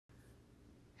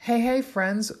Hey,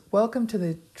 friends. Welcome to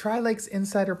the Tri-Lakes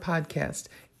Insider Podcast.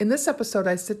 In this episode,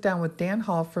 I sit down with Dan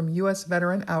Hall from U.S.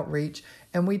 Veteran Outreach,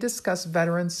 and we discuss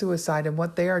veteran suicide and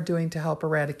what they are doing to help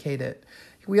eradicate it.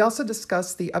 We also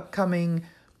discuss the upcoming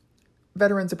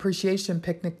Veterans Appreciation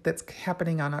Picnic that's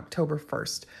happening on October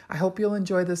 1st. I hope you'll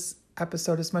enjoy this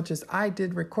episode as much as I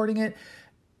did recording it.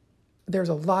 There's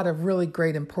a lot of really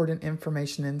great, important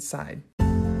information inside.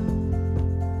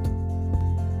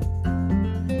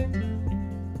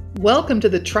 Welcome to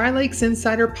the Tri-Lakes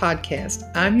Insider Podcast.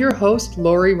 I'm your host,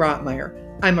 Lori Rotmeyer.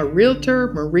 I'm a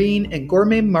realtor, marine, and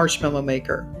gourmet marshmallow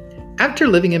maker. After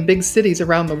living in big cities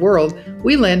around the world,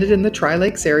 we landed in the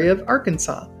Tri-Lakes area of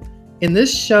Arkansas. In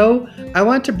this show, I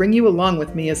want to bring you along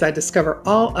with me as I discover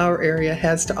all our area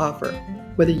has to offer.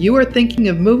 Whether you are thinking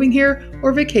of moving here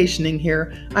or vacationing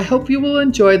here, I hope you will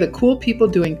enjoy the cool people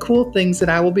doing cool things that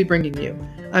I will be bringing you.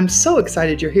 I'm so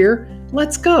excited you're here.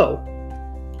 Let's go!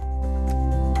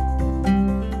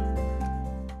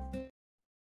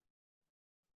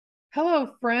 Hello,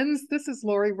 friends. This is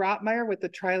Lori Rotmeyer with the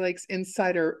Tri-Lakes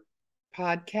Insider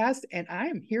Podcast, and I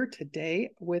am here today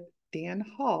with Dan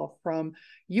Hall from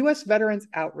U.S. Veterans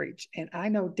Outreach. And I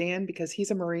know Dan because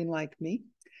he's a Marine like me,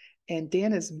 and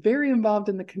Dan is very involved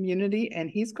in the community, and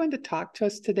he's going to talk to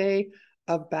us today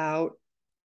about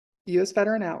U.S.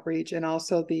 Veteran Outreach and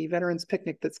also the Veterans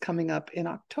Picnic that's coming up in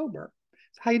October.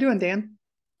 So how you doing, Dan?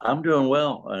 I'm doing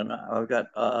well, and I've got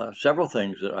several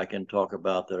things that I can talk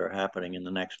about that are happening in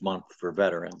the next month for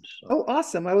veterans. So, Oh,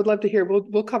 awesome. I would love to hear.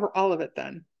 We'll cover all of it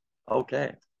then.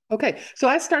 okay. Okay, so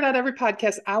I start out every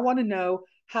podcast. I want to know,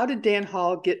 how did Dan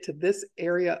Hall get to this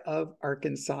area of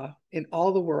Arkansas in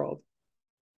all the world?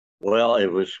 Well,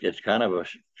 it's kind of a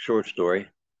short story.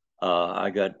 I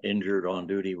got injured on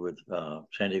duty with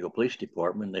San Diego Police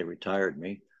Department. They retired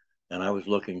me, and I was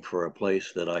looking for a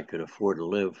place that I could afford to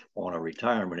live on a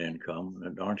retirement income,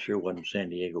 and darn sure wasn't San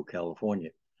Diego,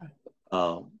 California.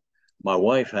 Uh, my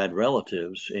wife had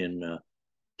relatives in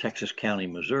Texas County,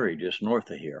 Missouri, just north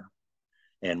of here.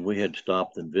 And we had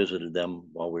stopped and visited them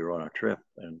while we were on a trip.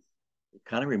 And it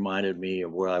kind of reminded me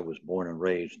of where I was born and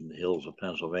raised in the hills of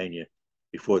Pennsylvania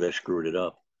before they screwed it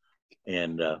up.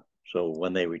 And so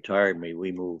when they retired me,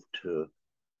 we moved to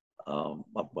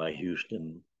up by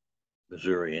Houston,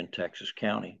 Missouri, in Texas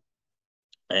County.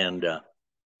 And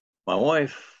my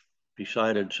wife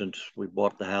decided, since we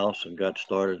bought the house and got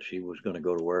started, she was going to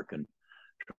go to work and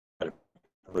try to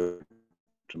put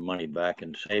some money back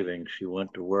in savings. She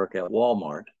went to work at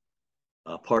Walmart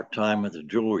part-time at the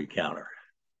jewelry counter.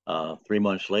 3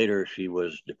 months later, she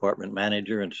was department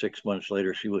manager, and 6 months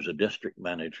later, she was a district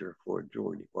manager for a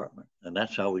jewelry department. And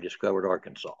that's how we discovered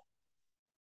Arkansas.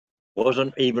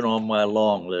 Wasn't even on my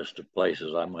long list of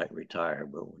places I might retire,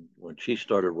 but when she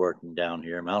started working down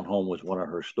here, Mount Home was one of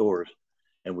her stores,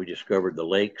 and we discovered the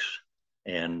lakes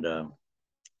and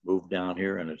moved down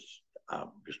here, and it's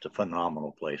just a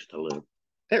phenomenal place to live.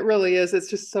 It really is. It's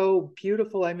just so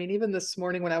beautiful. I mean, even this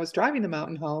morning when I was driving to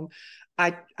Mountain Home,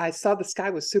 I saw the sky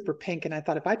was super pink, and I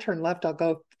thought if I turn left, I'll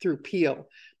go through Peel.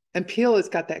 And Peel has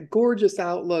got that gorgeous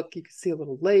outlook. You can see a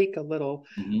little lake,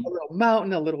 Mm-hmm. a little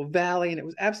mountain, a little valley, and it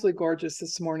was absolutely gorgeous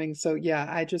this morning. So yeah,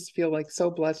 I just feel like so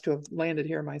blessed to have landed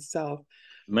here myself.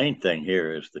 The main thing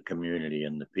here is the community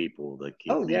and the people that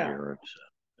keep Oh me yeah. here.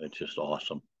 It's just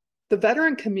awesome. The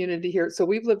veteran community here. So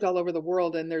we've lived all over the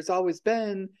world, and there's always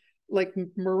been like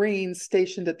Marines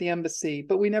stationed at the embassy,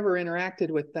 but we never interacted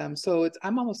with them. So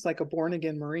I'm almost like a born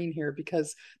again Marine here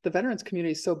because the veterans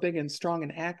community is so big and strong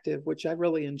and active, which I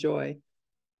really enjoy.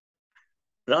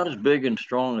 Not as big and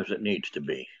strong as it needs to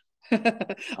be.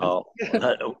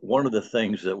 One of the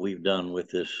things that we've done with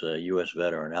this U.S.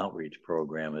 Veteran Outreach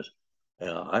Program is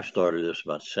I started this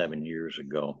about 7 years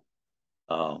ago.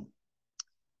 Um,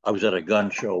 I was at a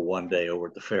gun show one day over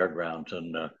at the fairgrounds,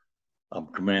 and I'm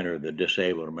commander of the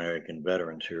Disabled American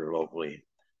Veterans here locally.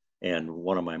 And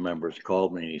one of my members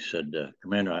called me and he said,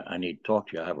 Commander, I need to talk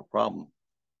to you. I have a problem.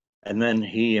 And then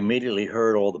he immediately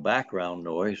heard all the background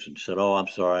noise and said, "Oh, I'm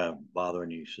sorry, I'm bothering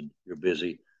you." He said, "You're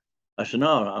busy." I said,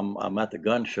 "No, I'm at the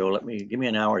gun show. Give me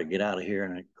an hour to get out of here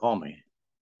and call me."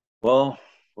 Well,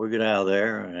 we get out of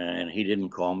there, and he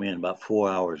didn't call me. And about 4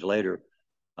 hours later,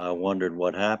 I wondered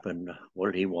what happened.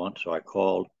 What did he want? So I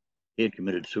called. He had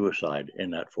committed suicide in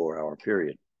that 4 hour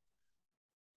period.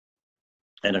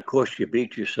 And of course, you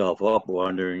beat yourself up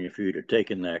wondering, if you'd have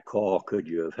taken that call, could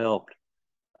you have helped?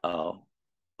 Uh,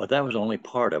 but that was only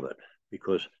part of it,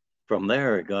 because from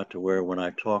there it got to where, when I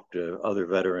talked to other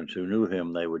veterans who knew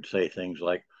him, they would say things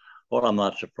like, "Well, I'm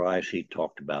not surprised he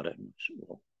talked about it." And I said,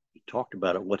 "Well, he talked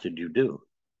about it. What did you do?"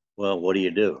 "Well, what do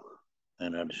you do?"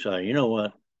 And I decided, you know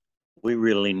what? we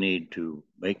really need to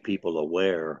make people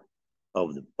aware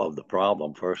of the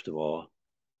problem, first of all,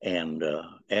 and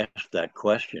ask that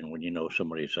question when you know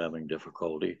somebody's having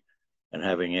difficulty. And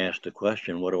having asked the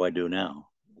question, what do I do now?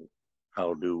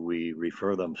 How do we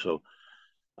refer them? So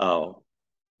uh,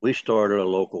 we started a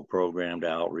local program to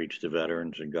outreach to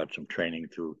veterans and got some training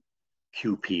through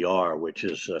QPR, which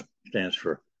stands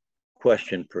for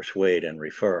Question, Persuade, and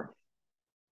Refer.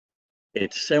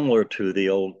 It's similar to the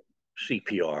old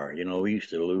CPR. You know, we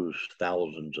used to lose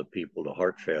thousands of people to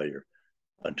heart failure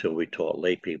until we taught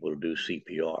lay people to do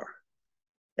CPR.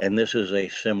 And this is a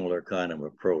similar kind of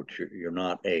approach. You're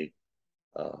not a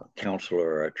counselor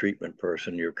or a treatment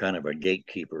person. You're kind of a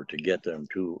gatekeeper to get them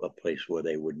to a place where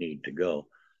they would need to go.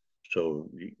 So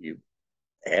you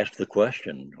ask the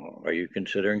question, are you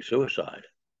considering suicide?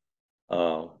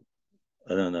 And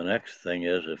then the next thing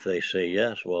is, if they say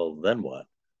yes, well, then what?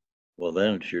 Well,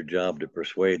 then it's your job to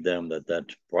persuade them that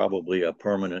that's probably a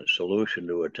permanent solution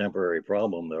to a temporary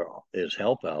problem. There is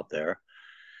help out there,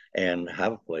 and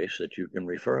have a place that you can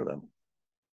refer them.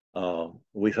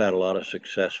 We've had a lot of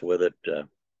success with it.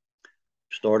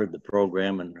 Started the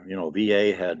program, and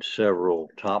VA had several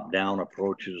top-down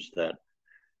approaches that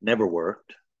never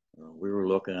worked. We were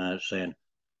looking at it saying,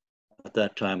 at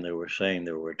that time they were saying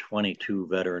there were 22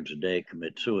 veterans a day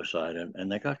commit suicide,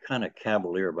 and they got kind of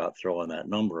cavalier about throwing that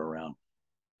number around.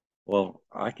 Well,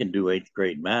 I can do 8th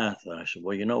grade math. And I said,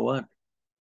 well, you know what?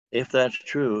 If that's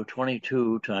true,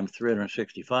 22 times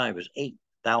 365 is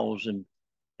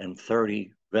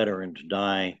 8,030 veterans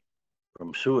die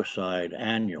from suicide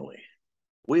annually.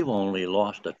 We've only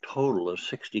lost a total of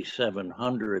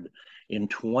 6,700 in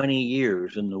 20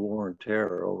 years in the war and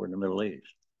terror over in the Middle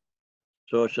East.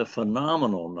 So it's a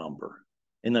phenomenal number.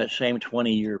 In that same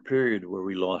 20-year period where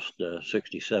we lost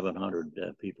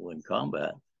 6,700 people in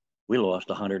combat, we lost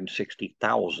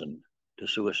 160,000 to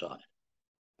suicide.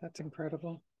 That's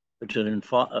incredible. It's an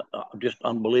just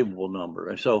unbelievable number.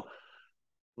 And so,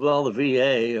 well, the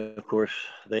VA, of course,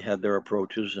 they had their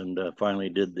approaches and finally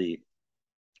did the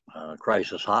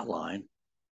crisis hotline.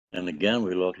 And again,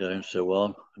 we looked at it and said,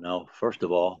 well, now, first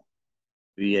of all,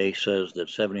 VA says that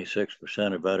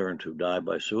 76% of veterans who die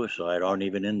by suicide aren't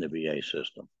even in the VA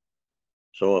system.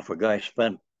 So if a guy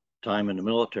spent time in the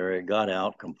military, got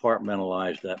out,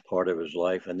 compartmentalized that part of his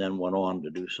life, and then went on to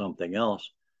do something else,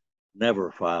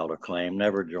 never filed a claim,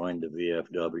 never joined the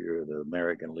VFW or the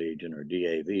American Legion or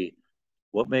DAV,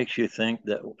 what makes you think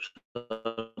that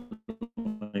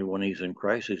when he's in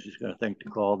crisis, he's going to think to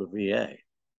call the VA?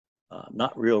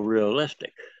 Not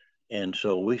realistic. And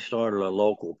so we started a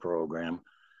local program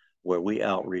where we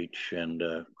outreach and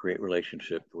create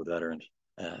relationships with veterans.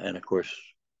 And of course,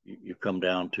 you come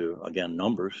down to, again,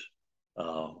 numbers.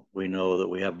 We know that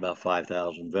we have about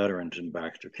 5,000 veterans in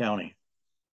Baxter County.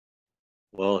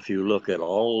 Well, if you look at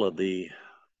all of the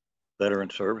veteran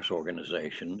service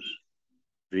organizations,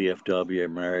 VFW,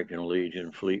 American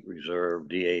Legion, Fleet Reserve,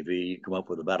 DAV, you come up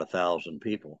with about 1,000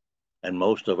 people. And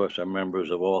most of us are members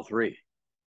of all three.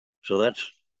 So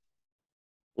that's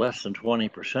less than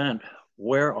 20%.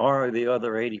 Where are the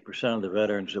other 80% of the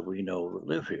veterans that we know that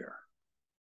live here?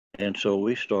 And so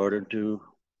we started to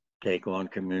take on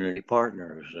community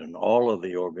partners and all of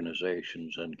the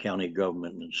organizations and county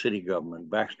government and city government,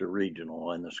 Baxter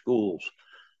Regional, and the schools.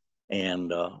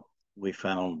 And we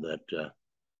found that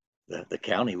the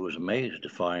county was amazed to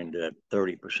find that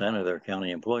 30% of their county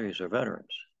employees are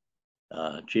veterans.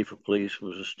 Chief of Police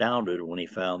was astounded when he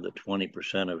found that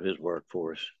 20% of his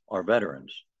workforce are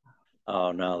veterans.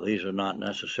 Now, these are not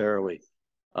necessarily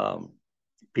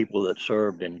people that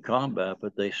served in combat,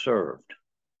 but they served,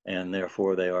 and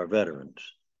therefore they are veterans.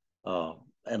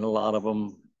 And a lot of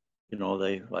them,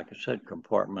 they, like I said,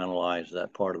 compartmentalize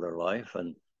that part of their life,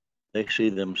 and they see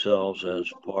themselves as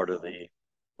part of the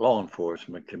law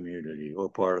enforcement community or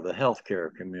part of the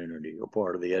healthcare community or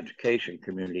part of the education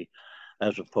community,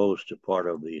 as opposed to part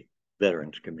of the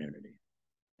veterans community.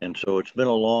 And so it's been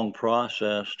a long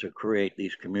process to create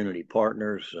these community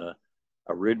partners.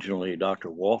 Originally,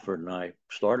 Dr. Walford and I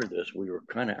started this. We were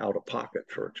kind of out of pocket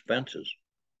for expenses.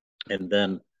 And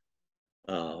then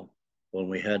when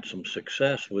we had some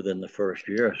success within the first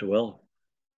year, I said, well,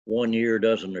 1 year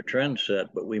doesn't a trend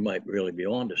set, but we might really be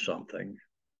onto something.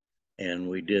 And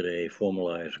we did a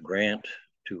formalized grant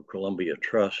to Columbia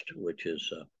Trust, which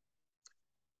is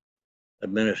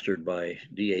administered by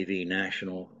DAV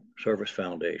National Service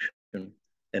Foundation. And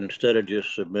instead of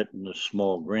just submitting a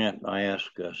small grant, I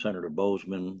asked Senator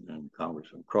Boozman and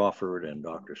Congressman Crawford and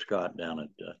Dr. Scott down at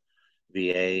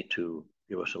VA to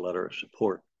give us a letter of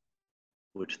support,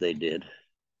 which they did.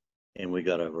 And we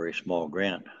got a very small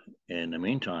grant. In the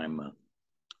meantime,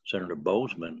 Senator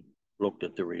Boozman looked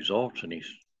at the results and he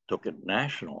took it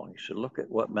national. He said, look at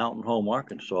what Mountain Home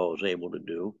Arkansas was able to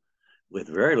do with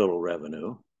very little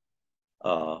revenue,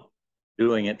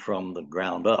 doing it from the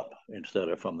ground up instead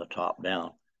of from the top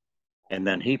down. And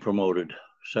then he promoted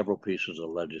several pieces of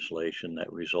legislation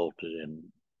that resulted in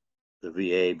the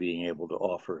VA being able to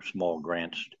offer small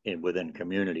grants within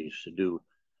communities to do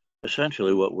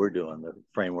essentially what we're doing, the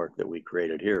framework that we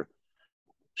created here.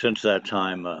 Since that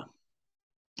time,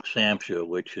 SAMHSA,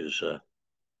 which is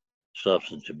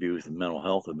Substance Abuse and Mental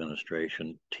Health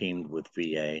Administration, teamed with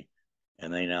VA,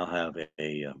 and they now have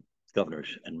a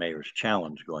governor's and mayor's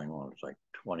challenge going on. It's like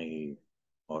 20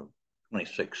 or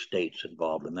 26 states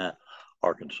involved in that,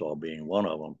 Arkansas being one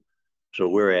of them. So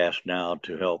we're asked now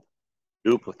to help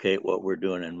duplicate what we're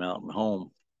doing in Mountain Home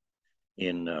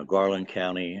in Garland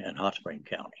County and Hot Spring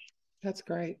County. That's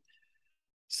great.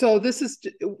 So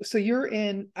you're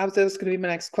in, that was going to be my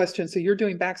next question. So you're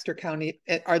doing Baxter County.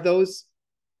 Are those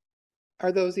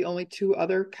the only two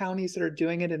other counties that are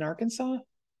doing it in Arkansas?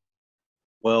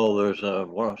 Well, there's a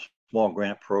small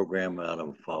grant program out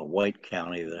of White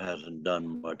County that hasn't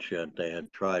done much yet. They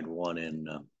had tried one in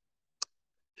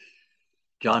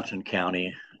Johnson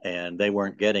County, and they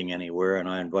weren't getting anywhere. And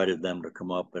I invited them to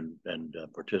come up and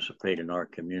participate in our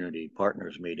community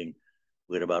partners meeting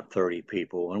with about 30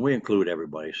 people. And we include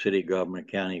everybody, city government,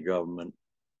 county government,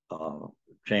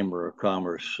 Chamber of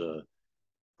Commerce,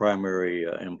 primary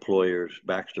employers,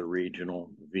 Baxter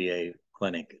Regional, VA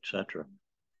clinic, etc.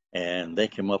 And they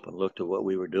came up and looked at what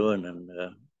we were doing and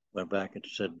went back and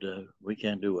said, we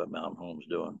can't do what Mountain Home's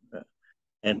doing.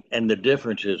 And the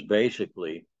difference is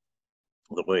basically,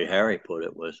 the way Harry put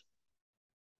it was,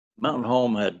 Mountain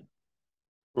Home had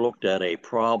looked at a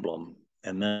problem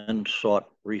and then sought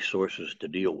resources to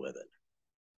deal with it.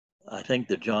 I think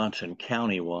the Johnson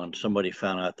County one, somebody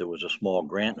found out there was a small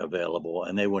grant available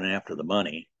and they went after the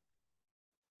money,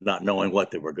 not knowing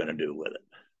what they were going to do with it.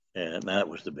 And that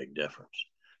was the big difference.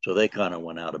 So they kind of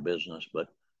went out of business, but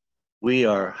we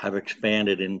have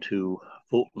expanded into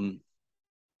Fulton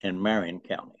and Marion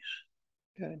counties.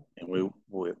 Good. And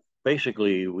we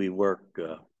basically work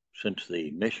since the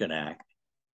Mission Act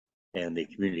and the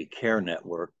Community Care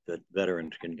Network that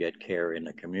veterans can get care in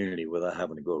the community without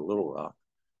having to go to Little Rock.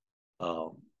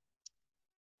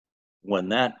 When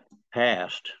that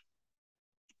passed,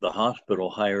 the hospital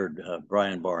hired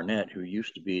Brian Barnett, who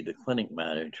used to be the clinic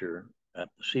manager at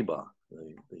the CBOC,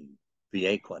 the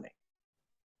VA clinic.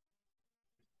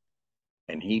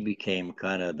 And he became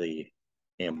kind of the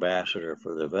ambassador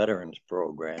for the veterans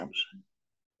programs.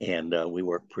 And we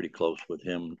work pretty close with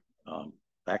him.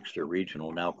 Baxter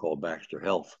Regional, now called Baxter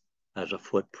Health, has a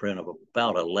footprint of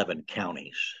about 11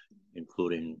 counties,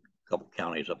 including a couple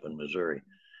counties up in Missouri.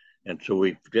 And so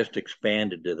we've just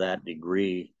expanded to that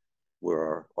degree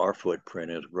where our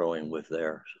footprint is growing with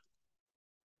theirs.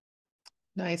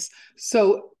 Nice.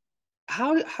 So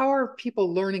how are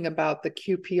people learning about the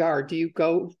QPR? Do you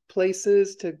go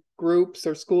places, to groups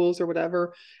or schools or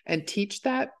whatever, and teach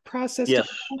that process? Yes.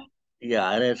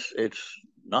 Yeah, and it's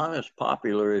not as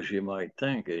popular as you might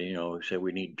think. You know, we say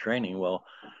we need training. Well,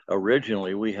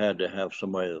 originally we had to have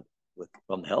somebody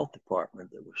from the health department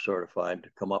that was certified to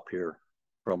come up here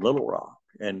from Little Rock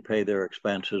and pay their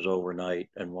expenses overnight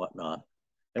and whatnot.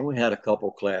 And we had a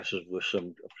couple classes with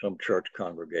some church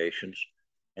congregations.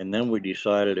 And then we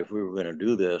decided if we were going to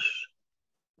do this,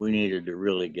 we needed to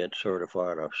really get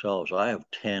certified ourselves. I have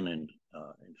 10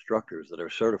 instructors that are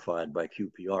certified by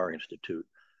QPR Institute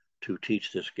to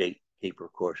teach this gatekeeper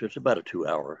course. It's about a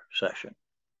 2-hour session.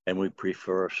 And we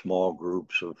prefer small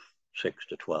groups of 6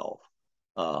 to 12.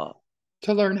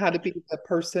 To learn how to be the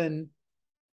person.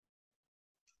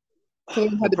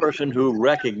 The person who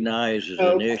recognizes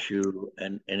an issue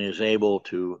and is able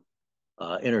to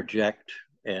interject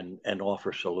and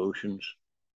offer solutions.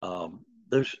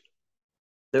 There's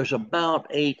about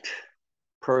 8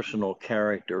 personal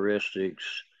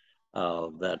characteristics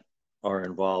that are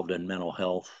involved in mental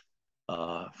health,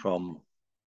 from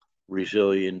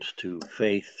resilience to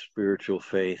faith, spiritual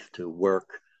faith, to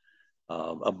work,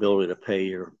 ability to pay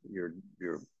your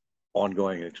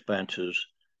ongoing expenses,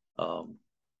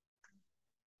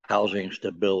 housing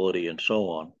stability, and so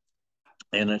on.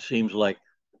 And it seems like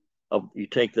you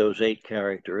take those 8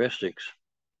 characteristics,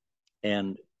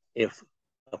 and if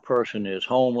a person is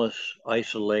homeless,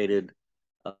 isolated,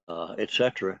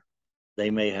 etc., they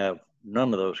may have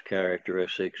none of those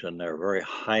characteristics, and they're very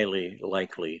highly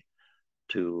likely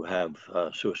to have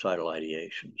suicidal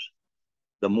ideations.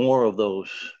 The more of those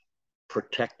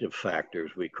protective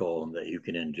factors, we call them, that you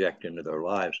can inject into their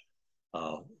lives,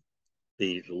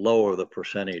 the lower the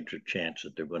percentage of chance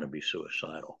that they're going to be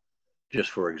suicidal. Just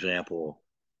for example,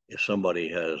 if somebody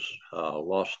has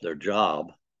lost their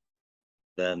job,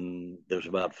 then there's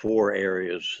about 4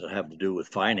 areas that have to do with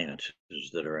finances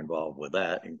that are involved with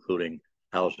that, including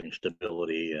housing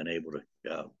stability and able to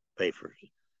pay for,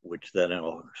 which then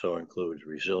also includes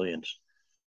resilience.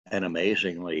 And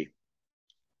amazingly,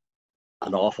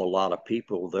 an awful lot of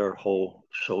people, their whole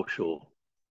social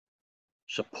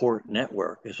support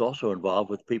network is also involved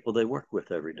with people they work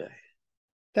with every day.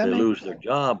 That They makes lose their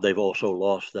job, they've also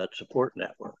lost that support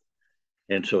network.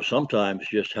 And so sometimes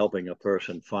just helping a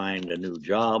person find a new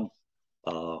job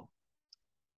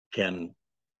can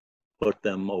put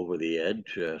them over the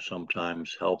edge.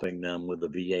 Sometimes helping them with a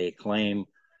VA claim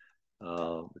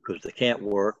because they can't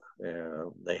work,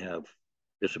 they have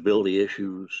disability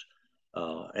issues,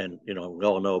 and we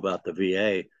all know about the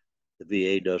VA. The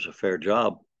VA does a fair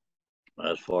job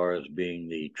as far as being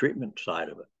the treatment side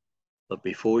of it. But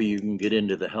before you can get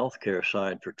into the healthcare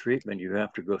side for treatment, you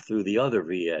have to go through the other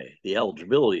VA, the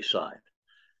eligibility side.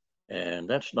 And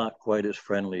that's not quite as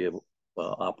friendly of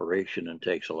operation and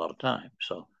takes a lot of time.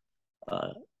 So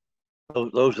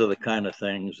those are the kind of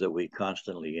things that we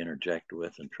constantly interject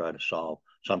with and try to solve.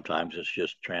 Sometimes it's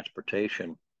just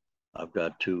transportation. I've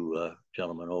got 2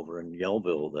 gentlemen over in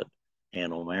Yellville that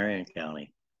handle Marion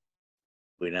County.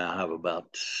 We now have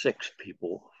about 6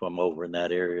 people from over in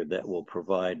that area that will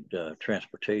provide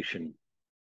transportation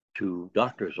to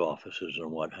doctors' offices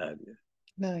and what have you.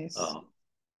 nice.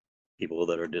 People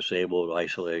that are disabled,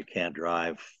 isolated, can't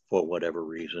drive for whatever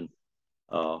reason.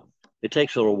 It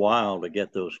takes a little while to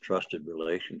get those trusted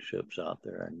relationships out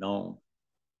there and known.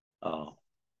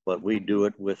 But we do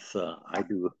it with, I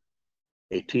do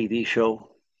a TV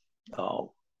show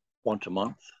once a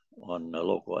month on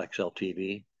local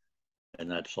XLTV. And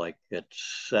that's like at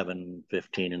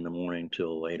 7:15 in the morning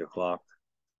till 8 o'clock,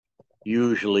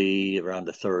 usually around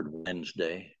the 3rd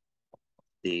Wednesday.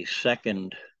 The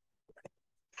 2nd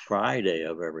Friday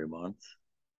of every month,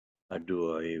 I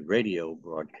do a radio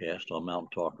broadcast on Mountain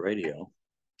Talk Radio.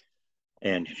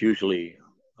 And it's the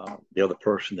other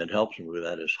person that helps me with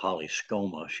that is Holly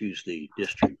Scoma. She's the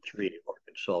District 3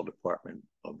 Arkansas Department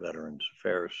of Veterans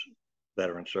Affairs,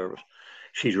 Veteran Service.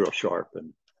 She's real sharp.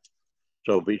 And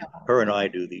so her and I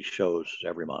do these shows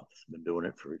every month. I've been doing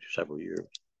it for several years.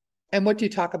 And what do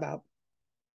you talk about?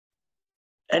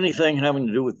 Anything having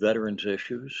to do with veterans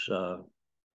issues,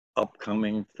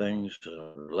 upcoming things,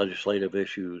 legislative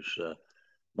issues.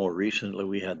 More recently,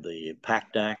 we had the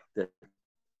PACT Act that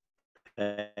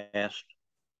passed,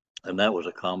 and that was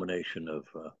a combination of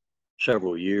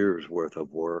several years worth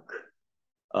of work.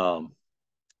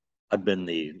 I've been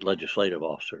the legislative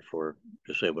officer for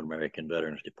Disabled American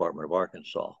Veterans Department of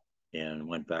Arkansas and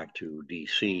went back to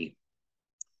DC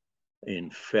in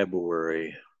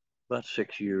February, about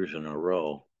 6 years in a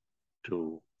row,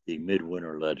 to the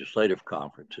midwinter legislative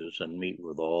conferences and meet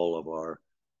with all of our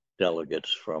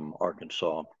delegates from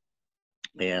Arkansas.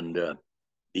 And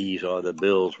these are the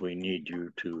bills we need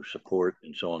you to support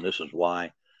and so on. This is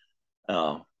why.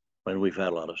 And we've had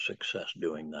a lot of success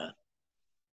doing that.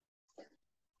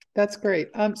 That's great.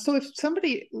 So if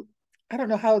somebody, I don't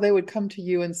know how they would come to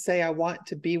you and say, I want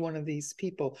to be one of these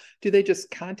people. Do they just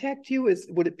contact you?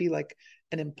 Would it be like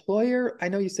an employer? I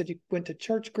know you said you went to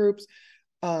church groups.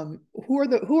 Who are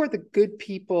the good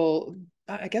people?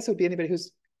 I guess it would be anybody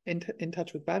who's in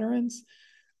touch with veterans,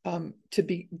 to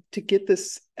get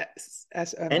this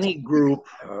as any group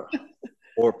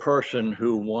or person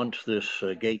who wants this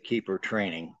gatekeeper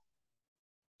training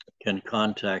can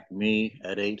contact me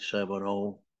at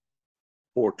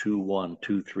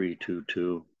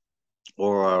 870-421-2322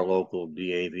 or our local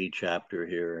DAV chapter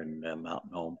here in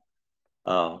Mountain Home,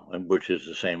 and which is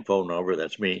the same phone number.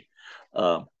 That's me.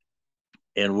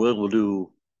 And we'll do,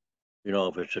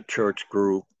 if it's a church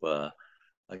group, like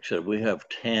I said, we have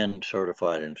 10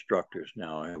 certified instructors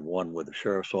now. I have 1 with the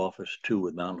Sheriff's Office, 2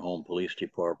 with Mountain Home Police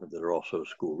Department that are also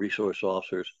school resource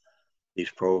officers.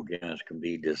 These programs can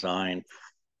be designed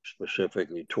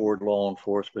specifically toward law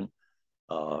enforcement,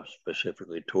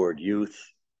 specifically toward youth,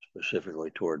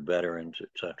 specifically toward veterans,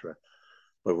 etc.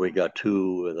 But we got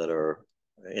 2 that are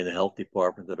in the health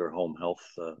department that are home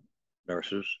health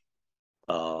nurses.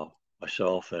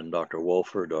 Myself and Dr.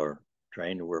 Wolford are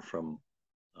trained. We're from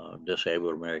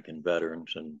Disabled American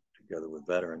Veterans and together with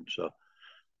veterans. So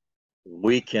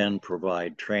we can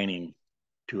provide training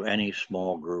to any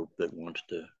small group that wants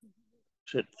to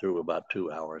sit through about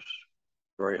 2 hours.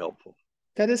 Very helpful.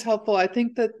 That is helpful. I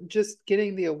think that just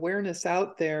getting the awareness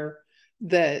out there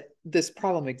that this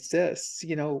problem exists,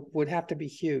 would have to be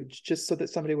huge, just so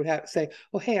that somebody would have say,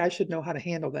 well, hey, I should know how to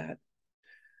handle that.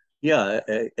 Yeah,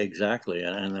 exactly.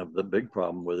 And the big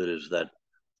problem with it is that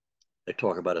they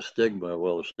talk about a stigma.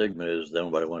 Well, the stigma is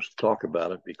nobody wants to talk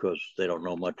about it because they don't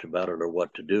know much about it or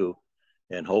what to do,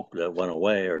 and hope that it went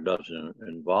away or doesn't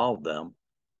involve them.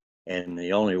 And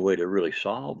the only way to really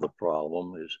solve the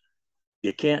problem is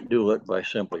you can't do it by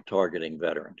simply targeting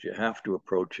veterans. You have to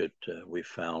approach it, we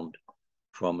found,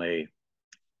 from a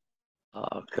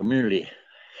community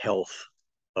health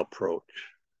approach,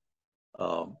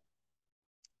 um,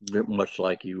 much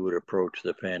like you would approach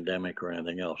the pandemic or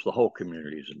anything else. The whole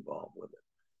community is involved with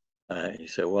it. You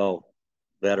say, well,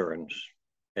 veterans,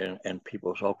 and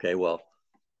people say, okay, well,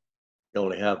 you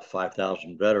only have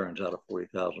 5,000 veterans out of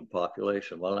 40,000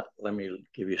 population. Well, let me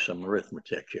give you some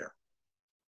arithmetic here.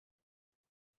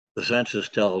 The census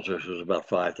tells us there's about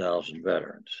 5,000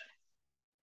 veterans,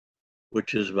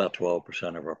 which is about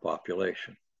 12% of our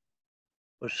population.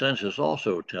 But census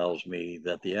also tells me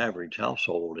that the average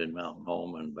household in Mountain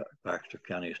Home and Baxter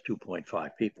County is 2.5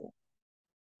 people.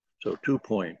 So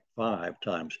 2.5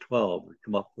 times 12 would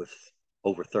come up with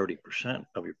over 30%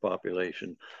 of your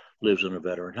population lives in a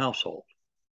veteran household.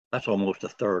 That's almost a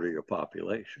third of your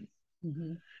population.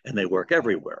 Mm-hmm. And they work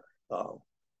everywhere.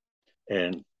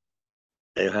 And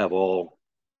they have all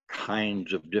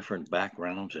kinds of different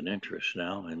backgrounds and interests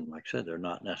now. And like I said, they're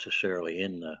not necessarily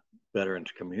in the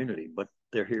veterans community, but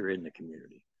they're here in the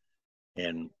community.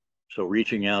 And so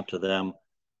reaching out to them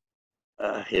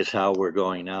is how we're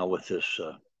going now with this.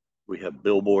 We have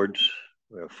billboards.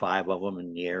 We have 5 of them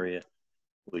in the area.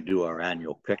 We do our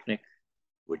annual picnic,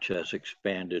 which has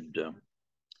expanded.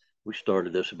 We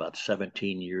started this about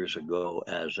 17 years ago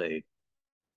as a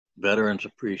Veterans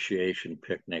Appreciation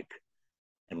Picnic,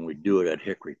 and we do it at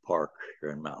Hickory Park here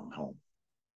in Mountain Home.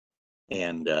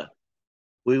 And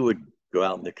we would go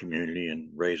out in the community and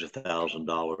raise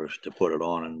 $1,000 to put it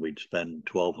on, and we'd spend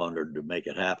 $1,200 to make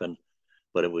it happen.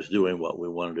 But it was doing what we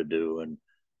wanted to do and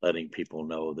letting people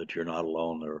know that you're not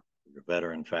alone, or your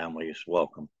veteran family is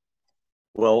welcome.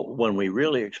 Well, when we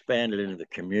really expanded into the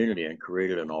community and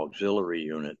created an auxiliary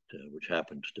unit, which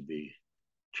happens to be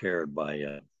chaired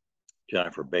by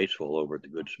Jennifer Batesville over at the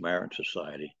Good Samaritan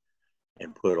Society,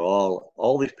 and put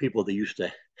all these people that used to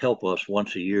help us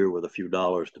once a year with a few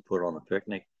dollars to put on a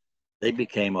picnic, they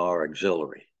became our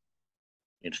auxiliary.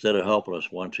 Instead of helping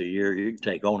us once a year, you can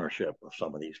take ownership of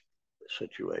some of these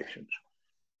situations.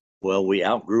 Well, we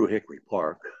outgrew Hickory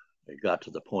Park. It got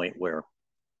to the point where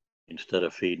instead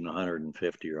of feeding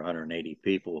 150 or 180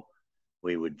 people,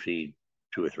 we would feed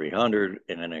 200 or 300,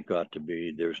 and then it got to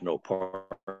be there's no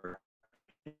parking,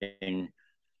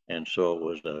 and so it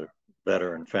was a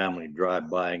veteran family drive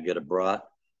by and get a brat.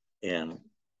 And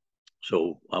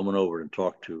so I went over and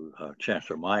talked to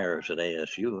Chancellor Myers at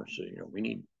ASU and said, we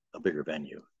need a bigger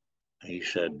venue. He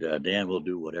said, Dan, we'll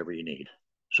do whatever you need.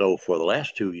 So for the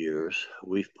last 2 years,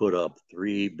 we've put up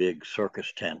 3 big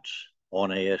circus tents on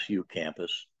ASU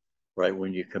campus, right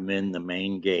when you come in the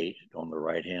main gate on the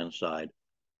right-hand side,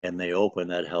 and they open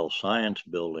that health science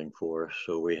building for us.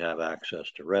 So we have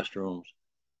access to restrooms.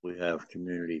 We have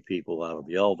community people out of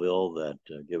Yellville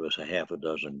that give us a half a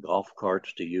dozen golf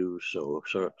carts to use. So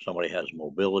if somebody has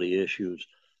mobility issues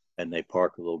and they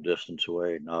park a little distance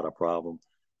away, not a problem.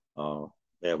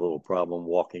 They have a little problem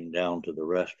walking down to the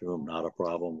restroom, not a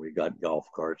problem. We got golf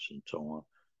carts and so on.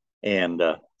 And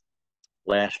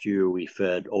last year we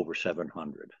fed over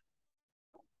 700.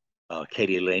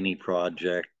 Katie Laney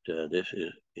Project, this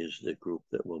is the group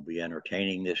that will be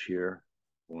entertaining this year.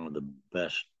 One of the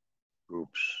best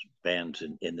bands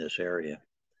in this area.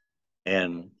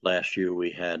 And last year we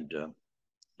had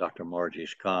Dr. Margie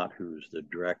Scott, who's the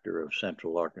director of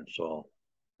Central Arkansas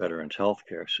Veterans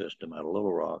Healthcare System out of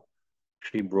Little Rock.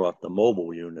 She brought the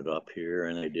mobile unit up here,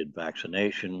 and they did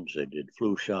vaccinations, they did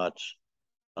flu shots.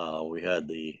 We had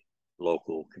the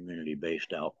local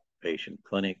community-based outpatient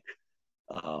clinic,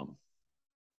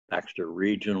 Baxter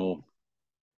Regional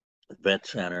Vet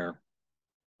Center,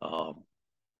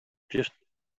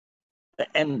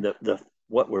 and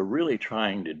what we're really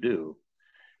trying to do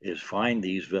is find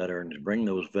these veterans, bring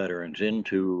those veterans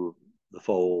into the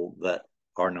fold that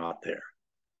are not there.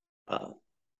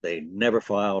 They never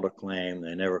filed a claim.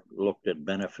 They never looked at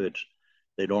benefits.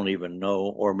 They don't even know,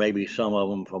 or maybe some of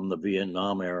them from the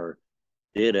Vietnam era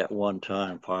did at one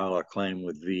time file a claim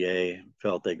with VA,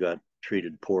 felt they got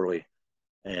treated poorly,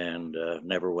 and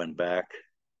never went back.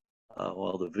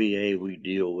 Well, the VA we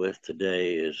deal with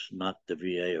today is not the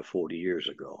VA of 40 years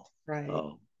ago. Right.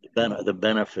 The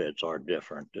benefits are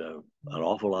different. An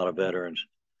awful lot of veterans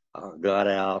got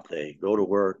out, they go to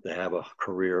work, they have a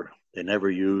career, they never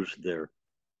use their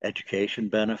education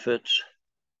benefits.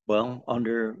 Well,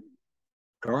 under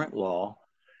current law,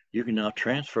 you can now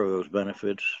transfer those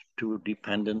benefits to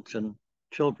dependents and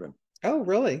children. Oh,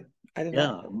 really? I did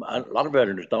not. Yeah, a lot of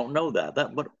veterans don't know that.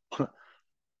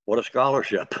 What a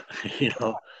scholarship, you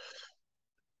know.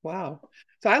 Wow.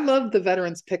 So I love the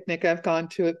Veterans Picnic. I've gone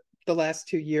to it the last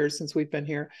 2 years since we've been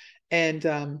here. And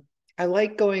I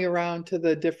like going around to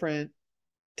the different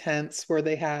tents where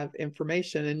they have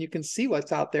information and you can see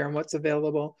what's out there and what's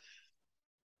available.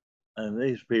 And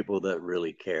these people that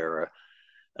really care,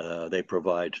 they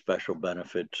provide special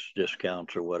benefits,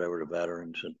 discounts, or whatever to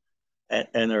veterans,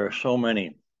 and there are so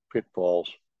many pitfalls.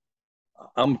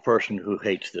 I'm a person who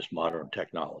hates this modern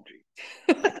technology.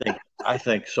 I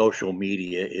think social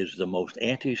media is the most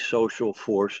antisocial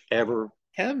force ever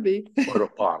Can be. put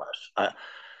upon us. I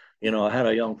had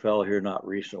a young fellow here not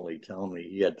recently tell me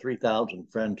he had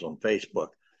 3,000 friends on Facebook.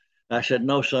 I said,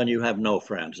 "No, son, you have no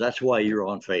friends. That's why you're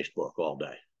on Facebook all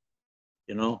day."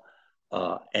 You know,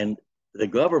 and the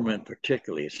government,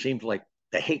 particularly, it seems like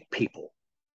they hate people.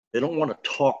 They don't want to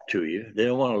talk to you. They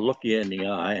don't want to look you in the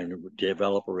eye and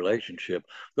develop a relationship.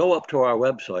 Go up to our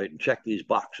website and check these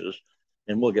boxes,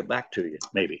 and we'll get back to you,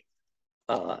 maybe.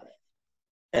 Uh,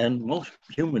 and most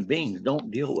human beings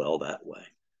don't deal well that way.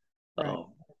 Right.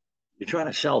 You're trying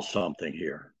to sell something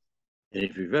here. And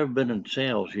if you've ever been in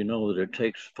sales, you know that it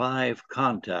takes 5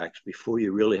 contacts before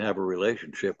you really have a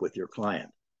relationship with your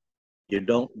client. You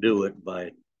don't do it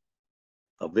by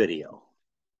a video.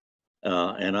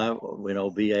 And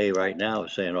VA right now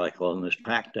is saying, like, well, in this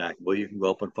PACT Act, well, you can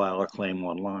go up and file a claim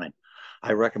online.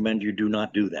 I recommend you do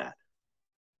not do that.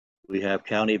 We have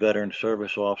county veteran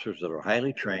service officers that are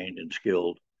highly trained and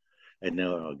skilled and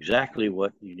know exactly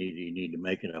what you need. You need to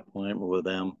make an appointment with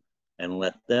them and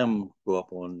let them go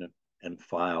up on and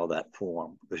file that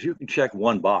form, because you can check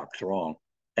one box wrong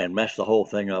and mess the whole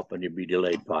thing up and you'd be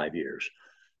delayed 5 years.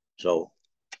 So,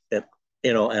 if,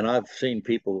 and I've seen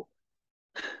people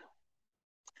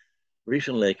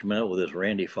recently, they came out with this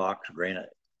Randy Fox grant,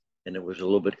 and it was a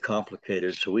little bit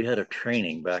complicated. So we had a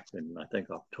training back in, I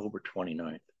think, October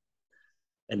 29th.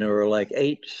 And there were like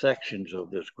 8 sections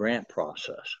of this grant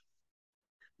process.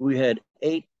 We had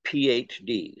 8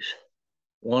 PhDs,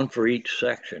 one for each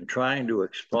section, trying to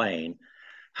explain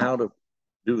how to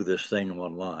do this thing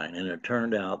online. And it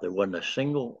turned out there wasn't a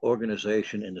single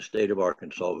organization in the state of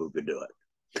Arkansas who could do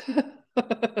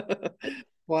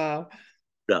Wow. it.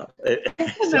 No. I'm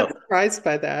not So surprised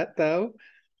by that, though.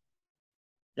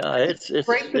 yeah, it's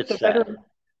Great that it's sad.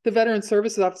 the veteran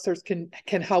services officers can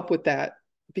help with that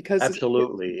because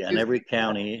Absolutely. And every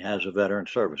county has a veteran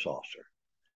service officer.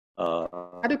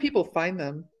 how do people find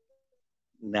them?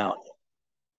 Now,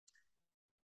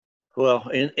 well,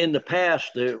 in the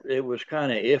past, it was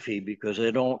kind of iffy because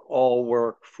they don't all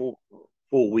work full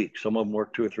weeks. Some of them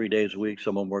work 2 or 3 days a week.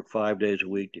 Some of them work 5 days a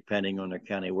week, depending on their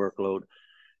county workload.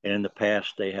 And in the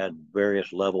past, they had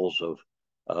various levels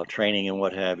of training and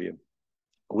what have you.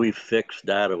 We've fixed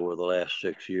that over the last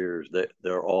 6 years. That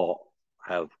they're all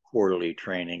have quarterly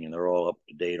training and they're all up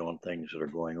to date on things that are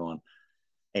going on.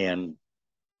 And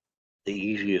the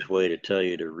easiest way to tell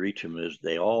you to reach them is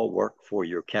they all work for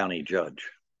your county judge.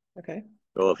 Okay.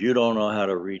 So if you don't know how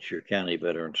to reach your county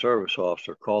veteran service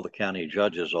officer, call the county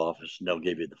judge's office and they'll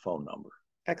give you the phone number.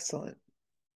 Excellent.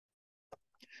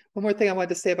 One more thing I wanted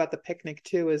to say about the picnic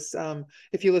too is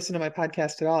if you listen to my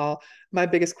podcast at all, my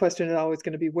biggest question is always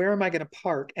going to be, where am I going to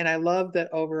park? And I love that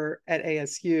over at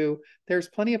ASU, there's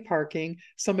plenty of parking.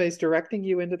 Somebody's directing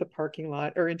you into the parking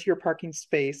lot or into your parking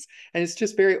space. And it's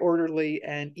just very orderly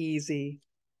and easy.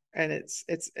 And it's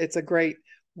a great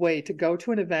way to go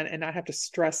to an event and not have to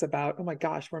stress about, oh my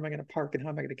gosh, where am I going to park and how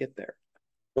am I going to get there?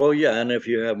 Well, yeah, and if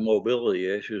you have mobility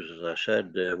issues, as I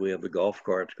said, we have the golf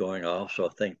carts going off. So I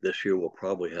think this year we'll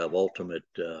probably have Ultimate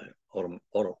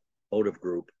Automotive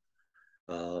Group.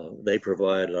 They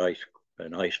provide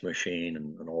an ice machine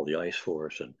and all the ice for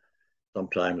us, and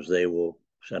sometimes they will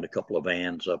send a couple of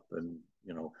vans up, and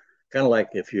kind of like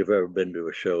if you've ever been to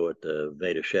a show at the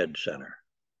Veda Shed Center,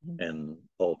 and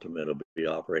Ultimate will be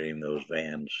operating those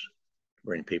vans to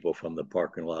bring people from the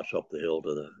parking lots up the hill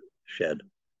to the shed.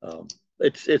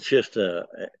 It's just a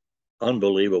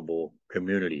unbelievable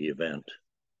community event.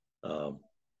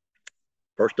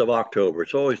 1st of October.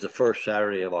 It's always the first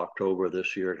Saturday of October.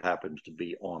 This year it happens to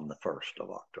be on the 1st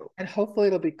of October. And hopefully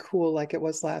it'll be cool like it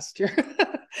was last year.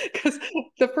 Because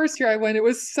the first year I went, it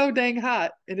was so dang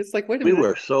hot. And it's like, wait a minute. We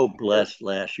were so blessed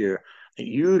last year.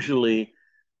 Usually,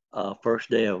 first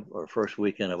day of or first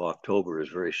weekend of October is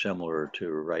very similar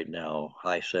to right now,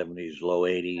 high 70s, low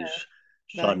 80s,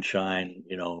 Yeah. sunshine,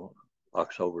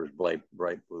 October's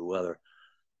bright blue weather.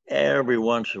 Every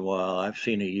once in a while, I've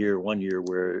seen one year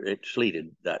where it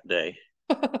sleeted that day,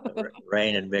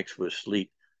 rain and mixed with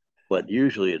sleet, but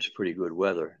usually it's pretty good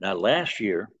weather. Now, last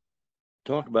year,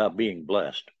 talk about being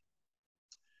blessed.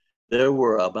 There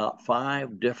were about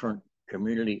 5 different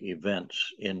community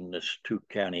events in this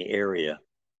two-county area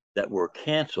that were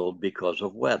canceled because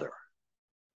of weather.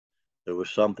 There was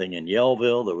something in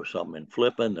Yellville, there was something in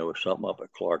Flippin, there was something up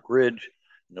at Clark Ridge,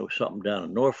 and there was something down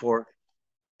in Norfolk,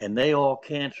 and they all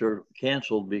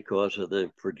canceled because of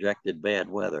the projected bad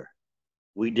weather.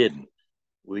 We didn't.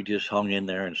 We just hung in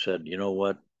there and said, you know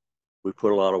what? We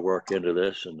put a lot of work into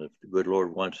this, and if the good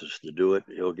Lord wants us to do it,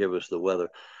 He'll give us the weather.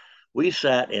 We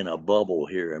sat in a bubble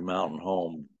here in Mountain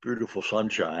Home, beautiful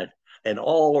sunshine, and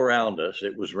all around us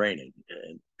it was raining.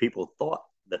 And people thought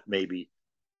that maybe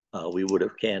we would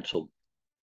have canceled.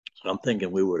 So I'm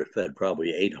thinking we would have fed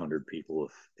probably 800 people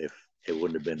if it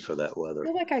wouldn't have been for that I weather.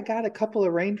 feel like I got a couple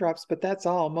of raindrops, but that's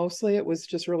all. Mostly it was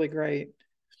just really great.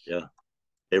 Yeah,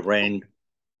 it rained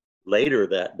later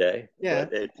that day, Yeah.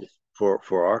 but it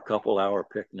for our couple-hour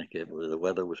picnic, the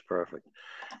weather was perfect.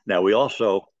 Now we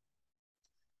also,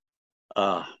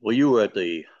 well, you were at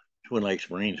the Twin Lakes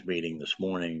Marines meeting this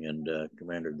morning, and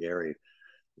Commander Gary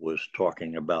was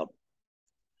talking about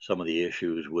some of the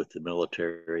issues with the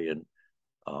military, and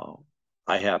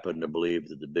I happen to believe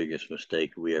that the biggest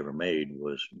mistake we ever made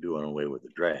was doing away with the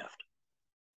draft,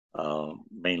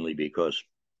 mainly because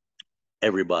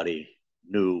everybody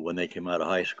knew when they came out of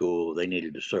high school they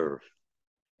needed to serve.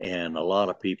 And a lot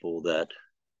of people that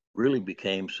really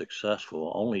became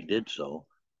successful only did so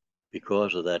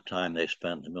because of that time they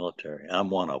spent in the military. I'm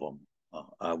one of them.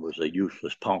 I was a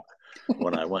useless punk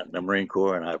when I went in the Marine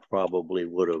Corps, and I probably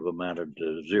would have amounted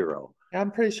to zero.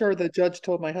 I'm pretty sure the judge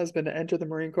told my husband to enter the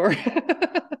Marine Corps.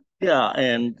 Yeah,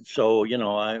 and so,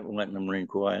 I went in the Marine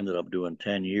Corps. I ended up doing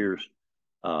 10 years.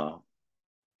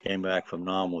 Came back from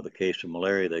Nam with a case of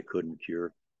malaria they couldn't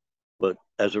cure. But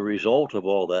as a result of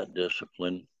all that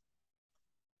discipline,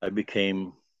 I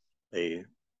became a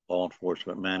law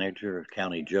enforcement manager, a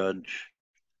county judge,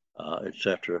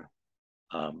 etc.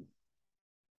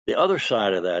 The other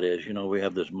side of that is, we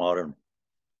have this modern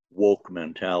woke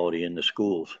mentality in the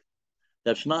schools.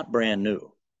 That's not brand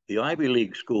new. The Ivy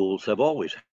League schools have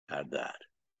always had that.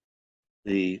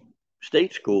 The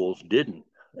state schools didn't.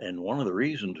 And one of the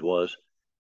reasons was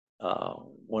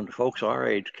when folks our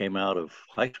age came out of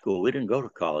high school, we didn't go to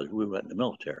college. We went in the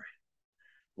military.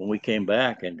 When we came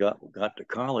back and got to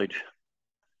college,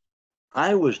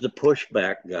 I was the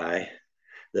pushback guy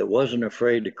that wasn't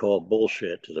afraid to call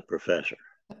bullshit to the professor.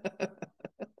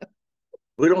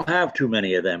 We don't have too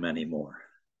many of them anymore.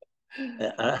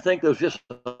 I think there's just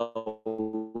a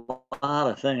lot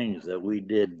of things that we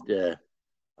did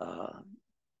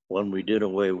when we did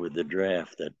away with the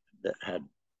draft that had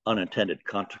unintended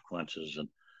consequences, and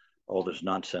all this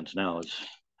nonsense now is,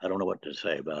 I don't know what to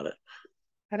say about it.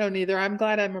 I don't either. I'm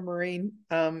glad I'm a Marine.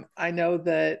 I know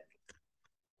that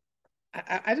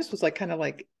I just was like, kind of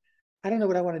like, I don't know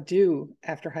what I want to do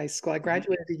after high school. I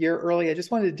graduated a year early. I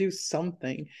just wanted to do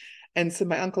something. And so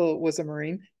my uncle was a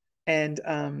Marine. And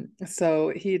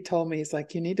so he had told me, he's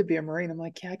like, you need to be a Marine. I'm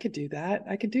like, yeah, I could do that.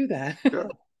 I could do that. Sure.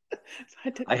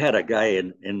 So I had a guy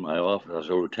in my office. I was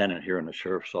a lieutenant here in the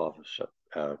sheriff's office,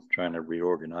 trying to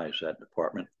reorganize that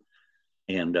department.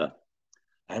 And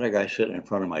I had a guy sitting in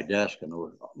front of my desk, and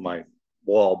my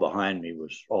wall behind me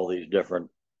was all these different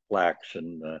plaques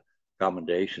and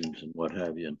commendations and what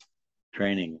have you, and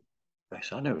training. I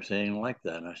said, I never seen anything like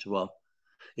that. And I said, well,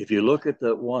 if you look at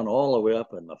the one all the way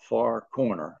up in the far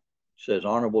corner, it says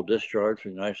honorable discharge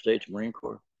from the United States Marine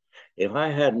Corps. If I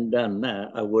hadn't done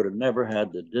that, I would have never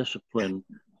had the discipline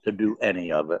to do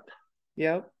any of it.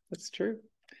 Yep, that's true.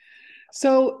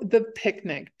 So the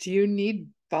picnic, do you need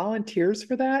volunteers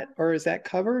for that, or is that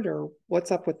covered, or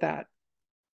what's up with that?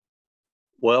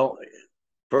 Well,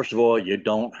 first of all, you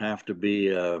don't have to be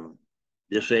a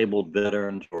disabled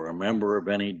veterans or a member of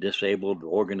any disabled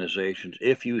organizations.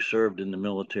 If you served in the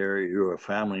military, you're a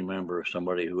family member of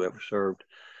somebody who ever served,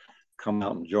 come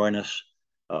out and join us.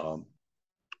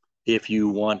 If you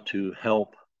want to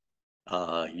help,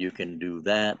 you can do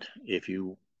that. If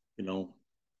we've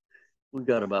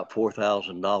got about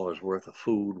 $4,000 worth of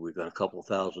food. We've got a couple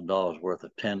 $1,000 worth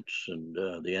of tents and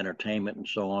the entertainment and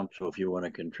so on. So if you want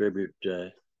to contribute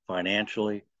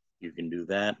financially, you can do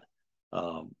that.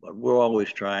 But we're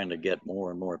always trying to get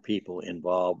more and more people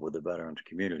involved with the veterans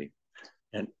community.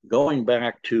 And going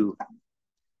back to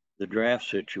the draft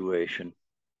situation,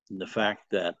 and the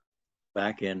fact that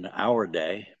back in our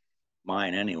day,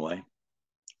 mine anyway,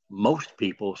 most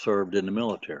people served in the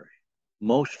military.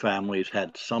 Most families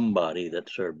had somebody that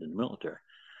served in the military.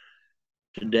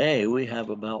 Today, we have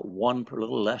about a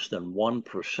little less than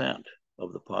 1%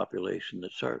 of the population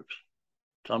that serves.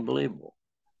 It's unbelievable.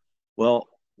 Well,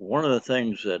 one of the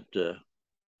things that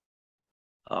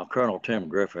Colonel Tim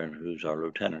Griffin, who's our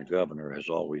lieutenant governor, has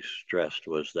always stressed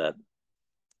was that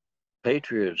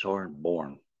patriots aren't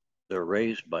born. They're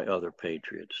raised by other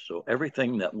patriots. So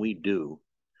everything that we do,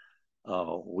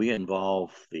 we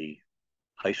involve the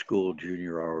high school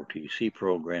junior ROTC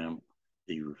program,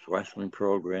 the youth wrestling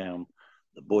program,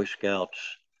 the Boy Scouts.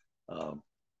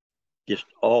 Just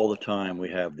all the time we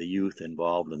have the youth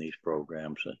involved in these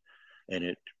programs, and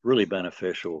it's really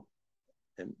beneficial.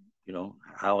 And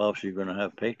how else are you going to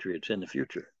have patriots in the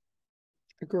future?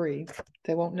 Agree.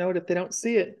 They won't know it if they don't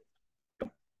see it.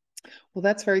 Well,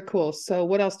 that's very cool. So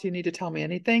what else do you need to tell me?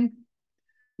 Anything?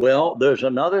 Well, there's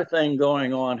another thing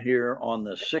going on here on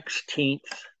the 16th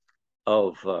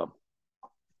of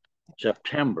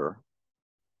September,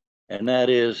 and that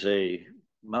is a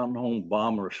Mountain Home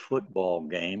Bombers football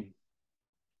game,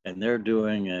 and they're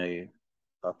doing a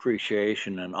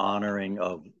appreciation and honoring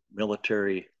of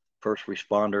military first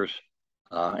responders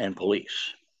and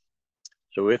police.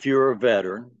 So if you're a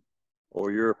veteran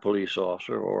or you're a police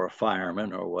officer or a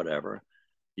fireman or whatever,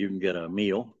 you can get a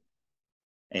meal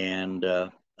and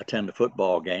attend a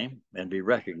football game and be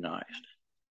recognized.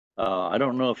 I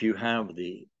don't know if you have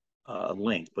the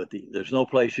link, but there's no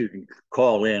place you can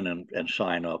call in and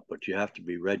sign up, but you have to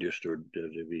be registered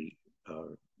to be,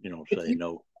 say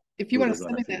no. If you want to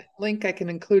send me that link, I can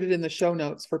include it in the show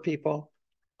notes for people.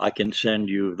 I can send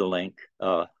you the link.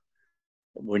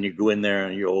 When you go in there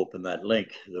and you open that link,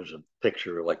 there's a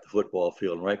picture like the football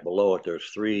field, and right below it, there's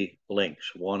 3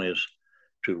 links. One is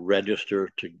to register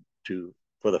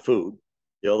for the food.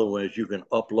 The other one is you can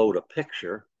upload a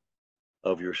picture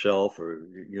of yourself or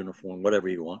your uniform, whatever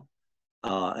you want.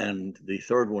 And the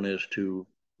third one is to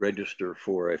register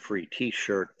for a free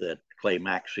T-shirt that Clay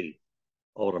Maxey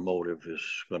Automotive is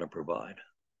going to provide.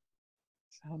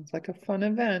 Sounds like a fun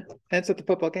event. That's at the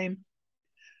football game,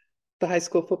 the high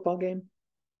school football game.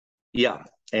 Yeah.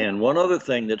 And one other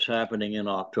thing that's happening in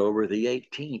October, the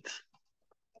 18th,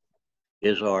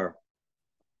 is our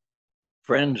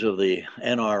Friends of the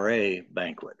NRA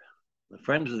banquet. The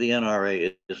Friends of the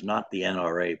NRA is not the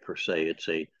NRA per se. It's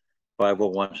a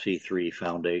 501c3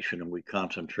 foundation, and we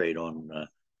concentrate on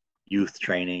youth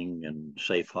training and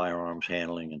safe firearms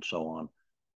handling and so on.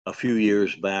 A few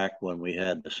years back when we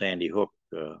had the Sandy Hook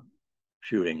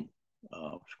shooting,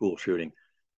 school shooting,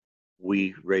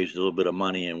 we raised a little bit of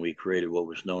money and we created what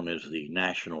was known as the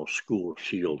National School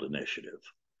Shield Initiative.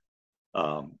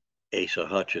 Asa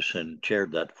Hutchison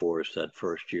chaired that for us that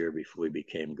first year before we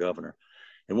became governor.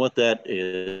 And what that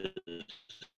is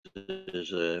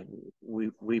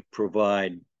we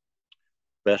provide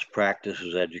best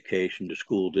practices education to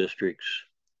school districts,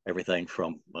 everything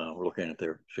from we're looking at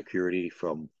their security,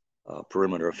 from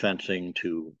perimeter fencing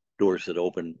to doors that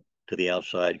open to the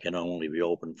outside can only be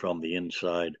opened from the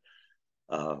inside,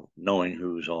 knowing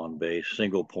who's on base,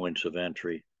 single points of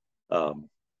entry,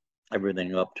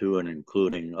 everything up to and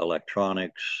including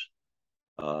electronics,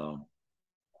 and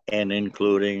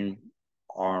including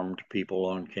armed people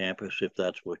on campus if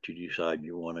that's what you decide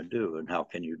you want to do. And how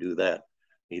can you do that?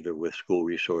 Either with school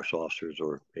resource officers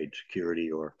or paid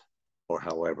security or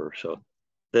however. So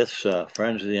this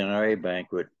Friends of the NRA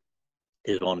banquet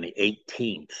is on the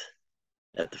 18th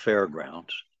at the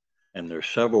fairgrounds, and there's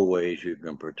several ways you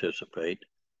can participate.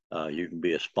 You can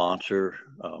be a sponsor,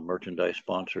 merchandise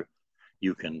sponsor.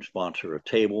 You can sponsor a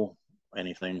table,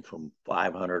 anything from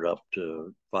 $500 up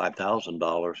to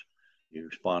 $5,000. You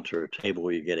sponsor a table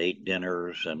where you get 8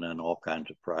 dinners and then all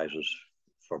kinds of prizes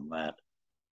from that.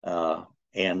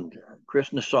 And Chris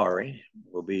Nassari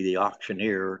will be the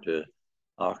auctioneer to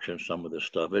auction some of this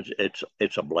stuff.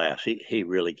 It's a blast. He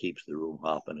really keeps the room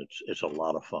hopping. It's a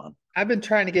lot of fun. I've been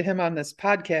trying to get him on this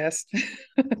podcast.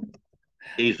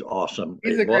 He's awesome.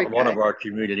 He's a great one guy. of our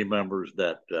community members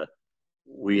that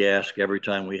we ask every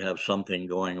time we have something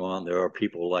going on. There are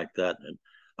people like that. And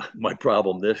my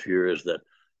problem this year is that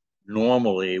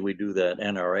normally we do that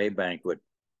NRA banquet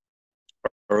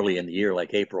early in the year,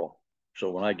 like April. So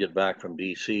when I get back from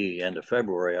DC end of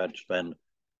February, I'd spend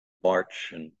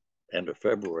March and end of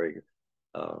February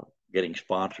getting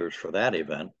sponsors for that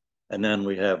event. And then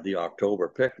we have the October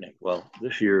picnic. Well,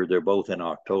 this year they're both in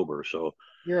October. So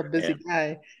you're a busy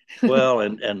guy. Well,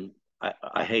 and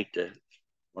I hate to,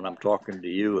 when I'm talking to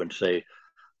you and say,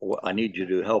 well, I need you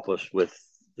to help us with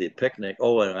the picnic.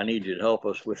 Oh, and I need you to help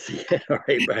us with the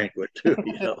NRA banquet too.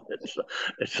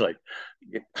 It's like,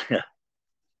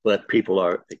 but people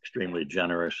are extremely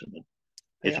generous, and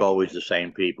it's always the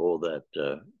same people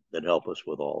that help us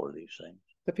with all of these things.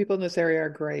 The people in this area are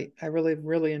great. I really,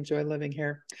 really enjoy living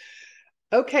here.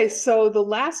 Okay, so the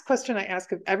last question I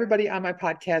ask of everybody on my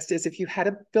podcast is, if you had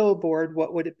a billboard,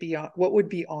 what would it be on? What would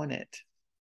be on it?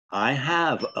 I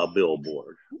have a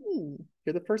billboard. Ooh,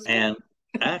 you're the first And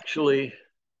one. actually,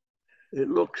 it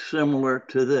looks similar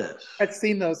to this. I've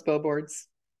seen those billboards.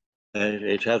 And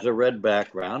it has a red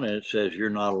background and it says you're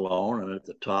not alone. And at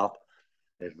the top,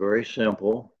 it's very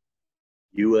simple,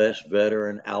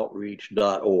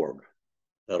 usveteranoutreach.org.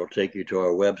 That'll take you to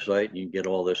our website and you can get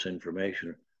all this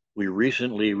information. We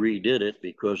recently redid it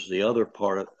because the other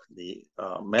part of the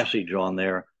message on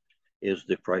there is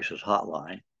the crisis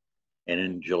hotline. And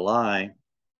in July,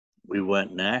 we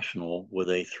went national with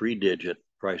a 3-digit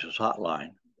crisis hotline,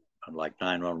 unlike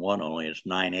 911 only, it's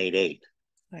 988.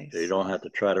 Nice. So you don't have to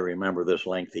try to remember this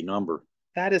lengthy number.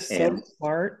 That is so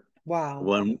smart. Wow.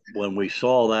 When we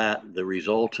saw that, the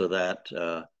results of that,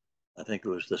 I think it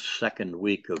was the second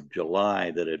week of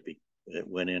July that it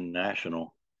went in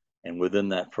national. And within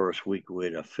that first week, we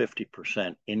had a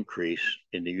 50% increase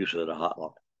in the use of the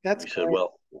hotline. That's we said,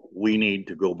 well, we need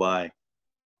to go by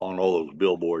on all those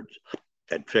billboards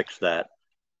and fix that.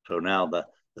 So now the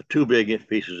two big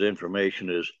pieces of information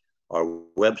is our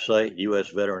website,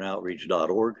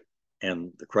 usveteranoutreach.org,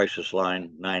 and the crisis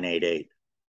line 988.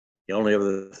 The only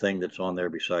other thing that's on there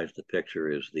besides the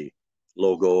picture is the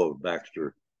logo of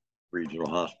Baxter Regional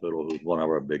Hospital, who's one of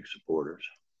our big supporters.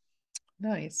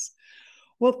 Nice.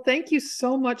 Well, thank you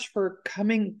so much for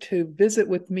coming to visit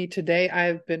with me today.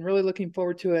 I've been really looking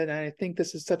forward to it, and I think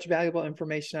this is such valuable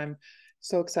information. I'm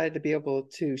so excited to be able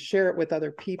to share it with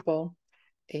other people.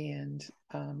 And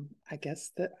I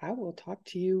guess that I will talk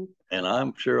to you. And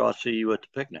I'm sure I'll see you at the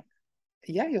picnic.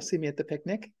 Yeah, you'll see me at the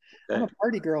picnic. Okay. I'm a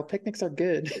party girl. Picnics are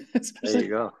good. There you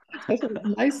go. Especially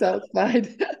nice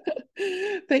outside.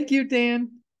 Thank you, Dan.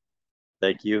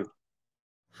 Thank you.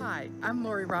 Hi, I'm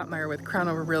Lori Rottmeyer with Crown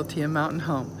Over Realty and Mountain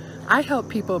Home. I help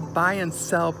people buy and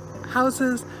sell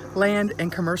houses, land,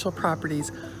 and commercial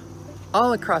properties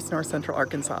all across North Central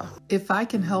Arkansas. If I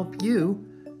can help you,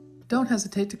 don't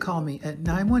hesitate to call me at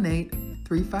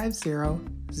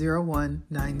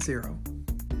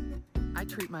 918-350-0190. I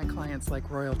treat my clients like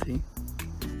royalty.